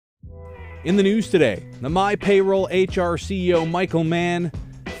In the news today, the MyPayroll HR CEO Michael Mann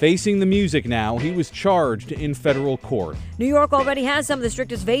facing the music now. He was charged in federal court. New York already has some of the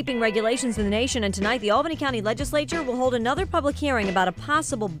strictest vaping regulations in the nation, and tonight the Albany County Legislature will hold another public hearing about a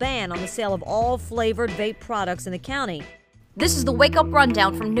possible ban on the sale of all flavored vape products in the county. This is the Wakeup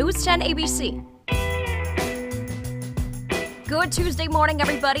Rundown from NEWS10 ABC. Good Tuesday morning,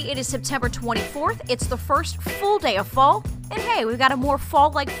 everybody. It is September 24th. It's the first full day of fall, and hey, we've got a more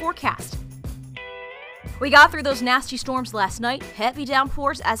fall-like forecast. We got through those nasty storms last night, heavy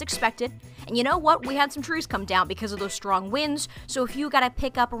downpours as expected. And you know what? We had some trees come down because of those strong winds. So if you got to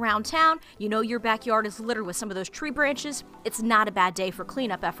pick up around town, you know your backyard is littered with some of those tree branches. It's not a bad day for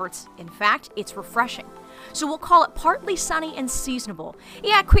cleanup efforts. In fact, it's refreshing. So we'll call it partly sunny and seasonable.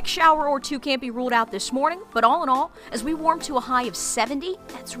 Yeah, a quick shower or two can't be ruled out this morning, but all in all, as we warm to a high of 70,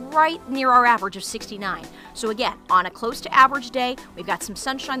 that's right near our average of 69. So again, on a close to average day, we've got some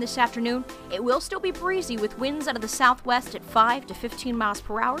sunshine this afternoon. It will still be breezy with winds out of the southwest at 5 to 15 miles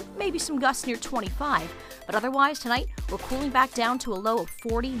per hour, maybe some gusts near 25. But otherwise, tonight, we're cooling back down to a low of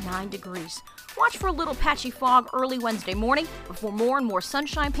 49 degrees. Watch for a little patchy fog early Wednesday morning before more and more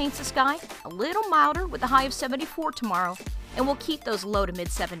sunshine paints the sky, a little milder with a high of 74 tomorrow. And we'll keep those low to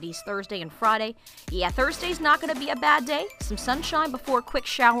mid-70s Thursday and Friday. Yeah, Thursday's not going to be a bad day. Some sunshine before a quick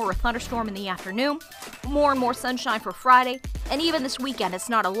shower or thunderstorm in the afternoon. More and more sunshine for Friday. And even this weekend, it's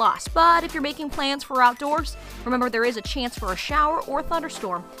not a loss. But if you're making plans for outdoors, remember there is a chance for a shower or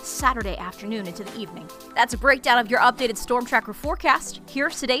thunderstorm Saturday afternoon into the evening. That's a breakdown of your updated Storm Tracker forecast.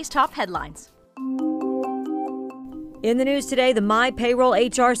 Here's today's top headlines. In the news today, the MyPayroll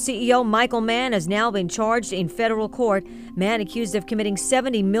HR CEO Michael Mann has now been charged in federal court. Mann accused of committing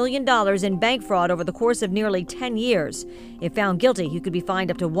 $70 million in bank fraud over the course of nearly 10 years. If found guilty, he could be fined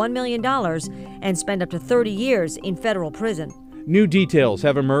up to $1 million and spend up to 30 years in federal prison. New details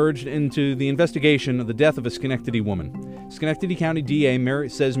have emerged into the investigation of the death of a Schenectady woman. Schenectady County DA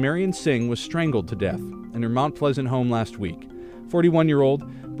says Marion Singh was strangled to death in her Mount Pleasant home last week. 41-year-old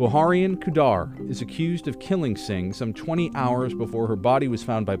Buharian Kudar is accused of killing Singh some 20 hours before her body was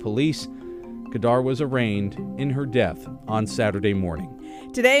found by police. Kudar was arraigned in her death on Saturday morning.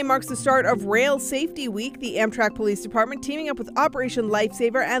 Today marks the start of Rail Safety Week. The Amtrak Police Department teaming up with Operation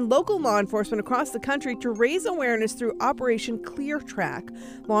Lifesaver and local law enforcement across the country to raise awareness through Operation Clear Track.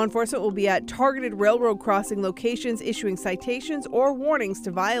 Law enforcement will be at targeted railroad crossing locations issuing citations or warnings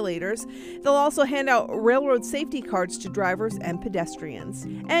to violators. They'll also hand out railroad safety cards to drivers and pedestrians.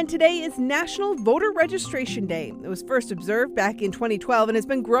 And today is National Voter Registration Day. It was first observed back in 2012 and has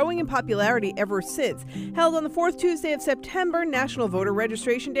been growing in popularity ever since. Held on the fourth Tuesday of September, National Voter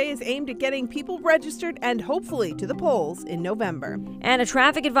Registration Day is aimed at getting people registered and hopefully to the polls in November. And a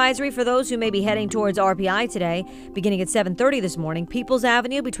traffic advisory for those who may be heading towards RPI today. Beginning at 7:30 this morning, Peoples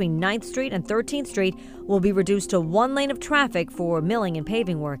Avenue between 9th Street and 13th Street will be reduced to one lane of traffic for milling and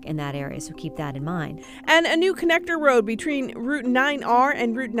paving work in that area, so keep that in mind. And a new connector road between Route 9R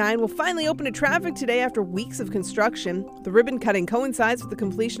and Route 9 will finally open to traffic today after weeks of construction. The ribbon cutting coincides with the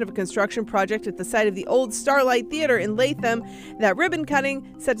completion of a construction project at the site of the old Starlight Theater in Latham. That ribbon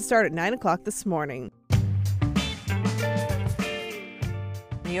cutting set to start at 9 o'clock this morning.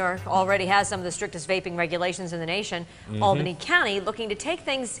 New York already has some of the strictest vaping regulations in the nation. Albany County looking to take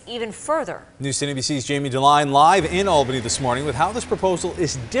things even further. NEWS10 ABC's Jamie DeLine live in Albany this morning with how this proposal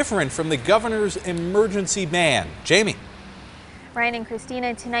is different from the governor's emergency ban. Jamie. Ryan and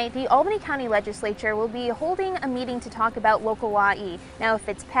Christina, tonight the Albany County Legislature will be holding a meeting to talk about Local Law E. Now, if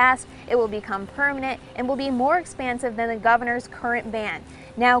it's passed, it will become permanent and will be more expansive than the governor's current ban.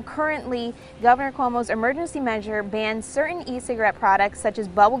 Now, currently, Governor Cuomo's emergency measure bans certain e-cigarette products such as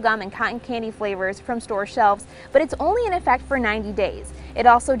bubble gum and cotton candy flavors from store shelves, but it's only in effect for 90 days. It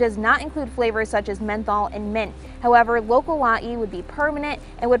also does not include flavors such as menthol and mint. However, Local Law E would be permanent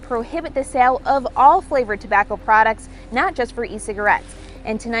and would prohibit the sale of all flavored tobacco products, not just for e-cigarettes.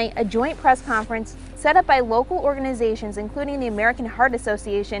 And tonight, a joint press conference set up by local organizations, including the American Heart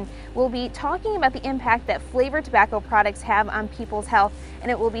Association, will be talking about the impact that flavored tobacco products have on people's health, and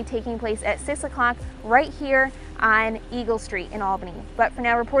it will be taking place at 6 o'clock right here on Eagle Street in Albany. But for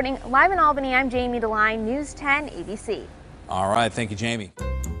now, reporting live in Albany, I'm Jamie DeLine, NEWS10 ABC. All right, thank you, Jamie.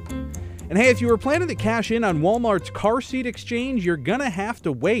 And hey, if you were planning to cash in on Walmart's car seat exchange, you're gonna have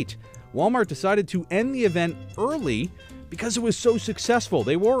to wait. Walmart decided to end the event early because it was so successful.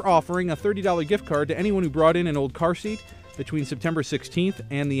 They were offering a $30 gift card to anyone who brought in an old car seat between September 16th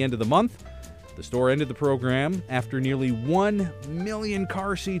and the end of the month. The store ended the program after nearly 1 million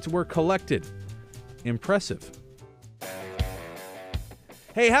car seats were collected. Impressive.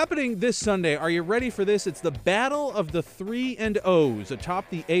 Hey, happening this Sunday, are you ready for this? It's the Battle of the 3 and O's atop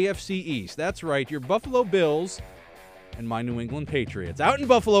the AFC East. That's right, your Buffalo Bills and my New England Patriots. Out in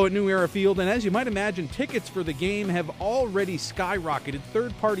Buffalo at New Era Field, and as you might imagine, tickets for the game have already skyrocketed.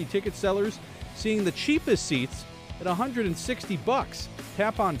 Third-party ticket sellers seeing the cheapest seats at $160.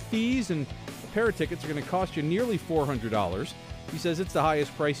 Tap on fees, and a pair of tickets are going to cost you nearly $400. He says it's the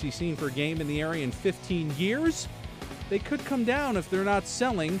highest price he's seen for a game in the area in 15 years. They could come down if they're not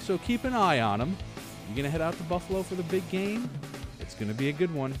selling, so keep an eye on them. You going to head out to Buffalo for the big game? It's going to be a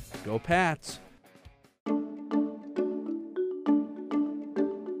good one. Go Pats.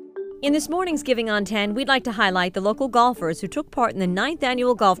 In this morning's Giving on 10, we'd like to highlight the local golfers who took part in the 9th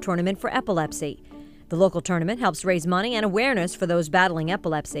annual golf tournament for epilepsy. The local tournament helps raise money and awareness for those battling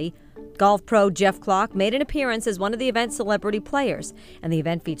epilepsy. Golf pro Jeff Clark made an appearance as one of the event's celebrity players, and the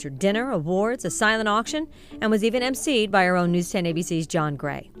event featured dinner, awards, a silent auction, and was even emceed by our own NEWS10 ABC's John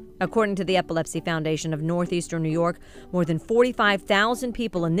Gray. According to the Epilepsy Foundation of Northeastern New York, more than 45,000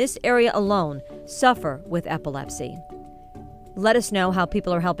 people in this area alone suffer with epilepsy. Let us know how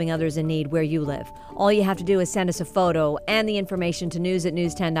people are helping others in need where you live. All you have to do is send us a photo and the information to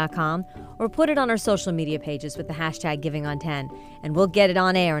news@news10.com or put it on our social media pages with the hashtag GivingOn10, and we'll get it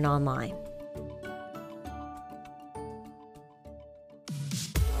on air and online.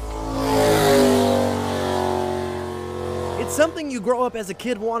 It's something you grow up as a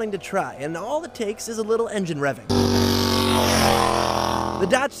kid wanting to try, and all it takes is a little engine revving. The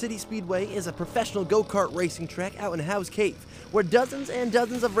Dodge City Speedway is a professional go-kart racing track out in Howe's Cave, where dozens and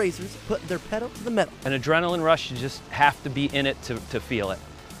dozens of racers put their pedal to the metal. An adrenaline rush, you just have to be in it to feel it.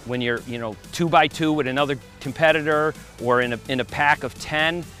 When you're, 2x2 with another competitor or in a pack of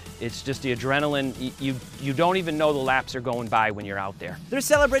 10, it's just the adrenaline. You don't even know the laps are going by when you're out there. They're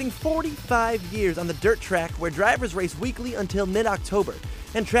celebrating 45 years on the dirt track, where drivers race weekly until mid-October.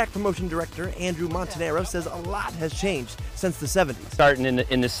 And track promotion director Andrew Montanaro says a lot has changed since the 70s. Starting in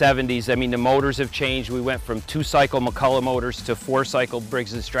the 70s, the motors have changed. We went from 2-cycle McCullough motors to 4-cycle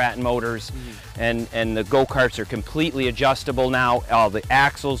Briggs & Stratton motors. And the go-karts are completely adjustable now. All the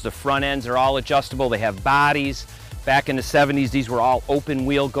axles, the front ends are all adjustable. They have bodies. Back in the 70s, these were all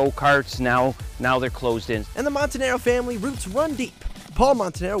open-wheel go-karts. Now they're closed in. And the Montanaro family roots run deep. Paul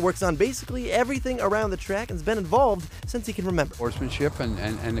Montanaro works on basically everything around the track and has been involved since he can remember. Horsemanship and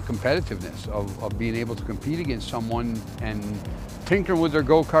the competitiveness of being able to compete against someone and tinker with their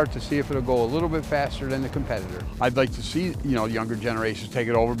go-kart to see if it'll go a little bit faster than the competitor. I'd like to see, younger generations take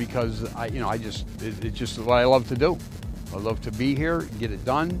it over, because it's just what I love to do. I love to be here, get it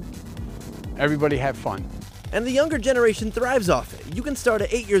done, everybody have fun. And the younger generation thrives off it. You can start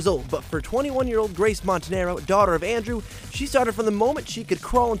at 8 years old, but for 21-year-old Grace Montanaro, daughter of Andrew, she started from the moment she could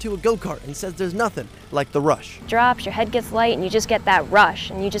crawl into a go-kart and says there's nothing like the rush. Drops, your head gets light, and you just get that rush,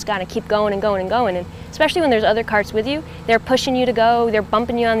 and you just gotta keep going and going and going. And especially when there's other karts with you, they're pushing you to go, they're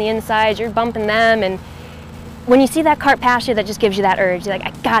bumping you on the inside, you're bumping them, and when you see that kart pass you, that just gives you that urge. You're like,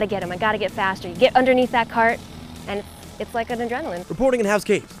 I gotta get him, I gotta get faster. You get underneath that kart, and it's like an adrenaline. Reporting in Howe's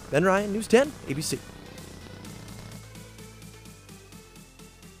Cave, Ben Ryan, News 10 ABC.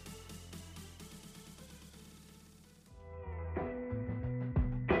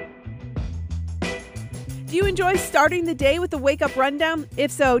 Do you enjoy starting the day with the Wake Up Rundown? If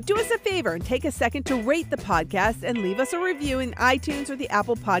so, do us a favor and take a second to rate the podcast and leave us a review in iTunes or the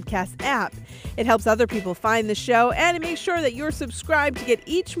Apple Podcast app. It helps other people find the show, and it makes sure that you're subscribed to get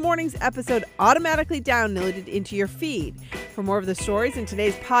each morning's episode automatically downloaded into your feed. For more of the stories in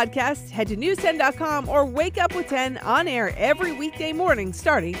today's podcast, head to news10.com or Wake Up with 10 on air every weekday morning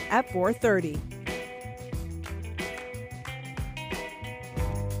starting at 4:30.